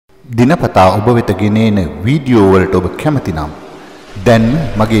දිනපතා ඔබ වෙත ගෙනෙන වීඩියෝ වලට ඔබ කැමති නම් දැන්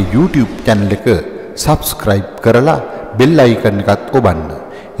මගේ YouTube channel එක subscribe කරලා bell icon එකත් ඔබන්න.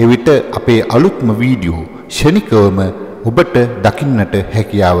 එවිට අපේ අලුත්ම වීඩියෝ ශනිකවම ඔබට දකින්නට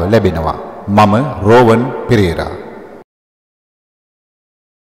හැකියාව ලැබෙනවා. මම රෝවන් පෙරේරා.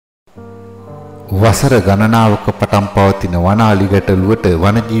 වසර ගණනාවක පටන් පවතින වනාලි ගැටලුවට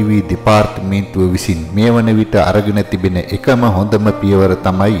වනජීවී දෙපාර්තමේන්තුව විසින් මේ වන විට අරගෙන තිබෙන එකම හොඳම පියවර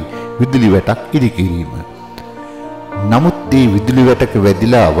තමයි විදුලි වැටක් ඉදිකිරීම. නමුත් මේ විදුලි වැටක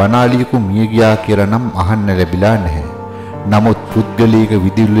වැදිලා වනාලියෙකු මිය ගියා කියලා නම් අහන්න ලැබිලා නැහැ. නමුත් පුද්ගලික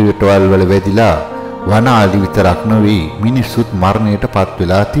විදුලි වැටවල් වල වැදිලා වනාලි විතරක් නෙවෙයි මිනිස්සුත් මරණයට පත්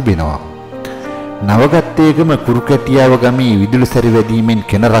වෙලා තිබෙනවා. නවගත්තේගම කුරුකැටියාව ගමේ විදුලි සැරි වැදීමෙන්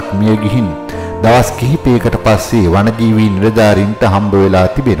කෙනරක් මිය ගිහින් දවස් කිහිපයකට පස්සේ වනජීවී නිලධාරීන්ට හම්බ වෙලා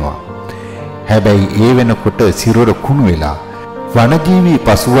තිබෙනවා. හැබැයි ඒ වෙනකොට සිරුර කුණු වෙලා වනජීවී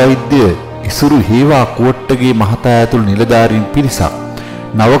පසුවෛද්‍ය ඉසුරු හේවා කෝට්ටගේ මහතා ඇතුළු නිලධාරීන් පිරිසක්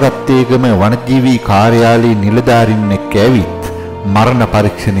නවගත්තේගම වනජීවී කාර්යාලයේ නිලධාරීන් එක්ක ඇවිත් මරණ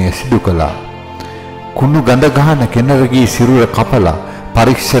පරීක්ෂණය සිදු කළා. කුණු ගඳ ගහන කෙනරගේ සිරුර කපලා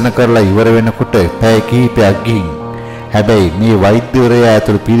පරීක්ෂණ කරලා ඉවර වෙනකොට පැය කිහිපයක් ගිහින් හැබැයි මේ වෛද්‍යවරයා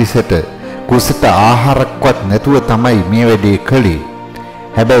ඇතුළු පිරිසට කුසට ආහාරක්වත් නැතුව තමයි මේ වැඩේ කළේ.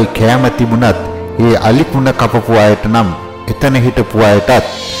 හැබැයි කෑම තිබුණත් ඒ අලිකුණ කපපු අයට නම් එතන හිටපු අයටත්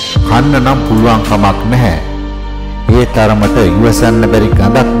කන්න නම් පුළුවන් කමක් නැහැ. ඒ තරමට ඉවසන්න බැරි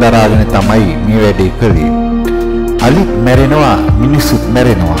ගඳක් දරාගෙන තමයි මේ වැඩේ කළේ. අලිත් මැරෙනවා, මිනිස්සුත්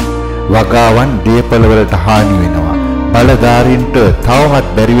මැරෙනවා. වගාවන් දේපල වලට හානි වෙනවා. බලධාරීන්ට තවමත්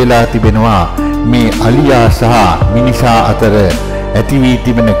බැරි වෙලා තිබෙනවා මේ අලියා සහ මිනිසා අතර ඇති වී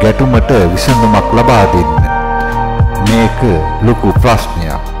තිබෙන ගැටුමට විසඳුමක් ලබා දෙන්න. මේක ලොකු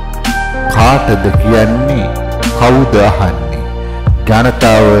ප්‍රශ්නයක්. කාටද කියන්නේ? කවුද අහන්නේ?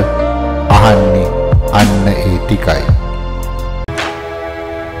 ජනතාව අහන්නේ අන්න ඒ ටිකයි.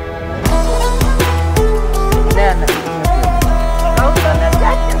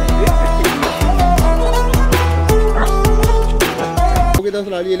 ඔගේ දවස්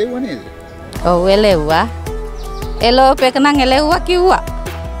ලාලිය එලෙව්වා නේද? ඔව් එලෙව්වා. එලෝපෙක නම් එලෙව්වා කිව්වා.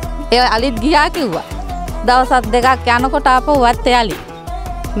 ඒ අලිත් ගියා කිව්වා. දවස් දෙකක් යනකොට ආපහු වත්තේ අලි.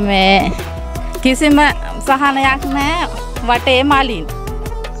 මේ කිසිම සහනයක් නැහැ වටේ මාලින්.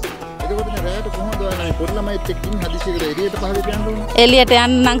 එතකොට රැයට කොහොමද වන්නේ? පොඩි ළමයිත් එක්ක ඉන්න හදිසියකට එළියට පහලට යන්න ඕනේ. එළියට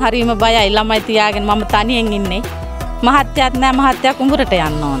යන්න නම් හරිම බයයි. ළමයි තියාගෙන මම තනියෙන් ඉන්නේ. මහත්තයාත් නැහැ. මහත්තයා කුඹුරට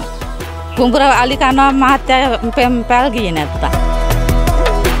යන්න ඕන. කුඹුර අලි කනවා මහත්තයා පැල් ගියේ නැත්තම්.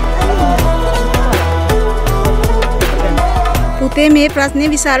 පුතේ මේ ප්‍රශ්නේ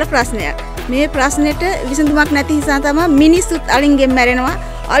විශාල ප්‍රශ්නයක්. මේ ප්‍රශ්නෙට විසඳුමක් නැති නිසා තමයි මිනිස්සුත් අලින්ගෙන් මැරෙනවා.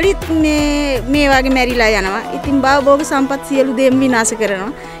 අලිත් මේ වගේ මැරිලා යනවා. ඉතින් භවභෝග සම්පත් සියලු දේම විනාශ කරනවා.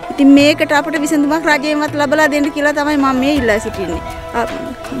 ඉතින් මේකට අපිට විසඳුමක් රජයෙන්වත් ලබලා දෙන්න කියලා තමයි මම මේ ඉල්ලා සිටින්නේ.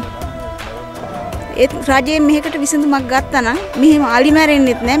 ඒ රජයෙන් මේකට විසඳුමක් ගත්තා නම් මෙහෙම අලි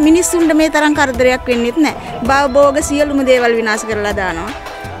මැරෙන්නෙත් නැහැ. මිනිස්සුන්ට මේ තරම් කරදරයක් වෙන්නෙත් නැහැ. භවභෝග සියලුම දේවල් විනාශ කරලා දානවා.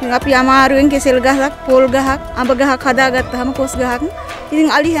 අපි අමාරුවෙන් කෙසෙල් ගහක්, පොල් ගහක්, අඹ ගහක් හදාගත්තාම කොස් ගහක්.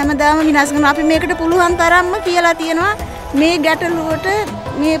 ඉතින් අලි හැමදාම විනාශ කරනවා. අපි මේකට පුළුවන් තරම්ම කියලා තියෙනවා මේ ගැටලුවට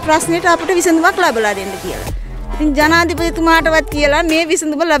මේ ප්‍රශ්නෙට අපිට විසඳුමක් ලබා දෙන්න කියලා. ඉතින් ජනාධිපතිතුමාටවත් කියලා මේ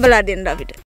විසඳුම ලබා දෙන්න අපිට.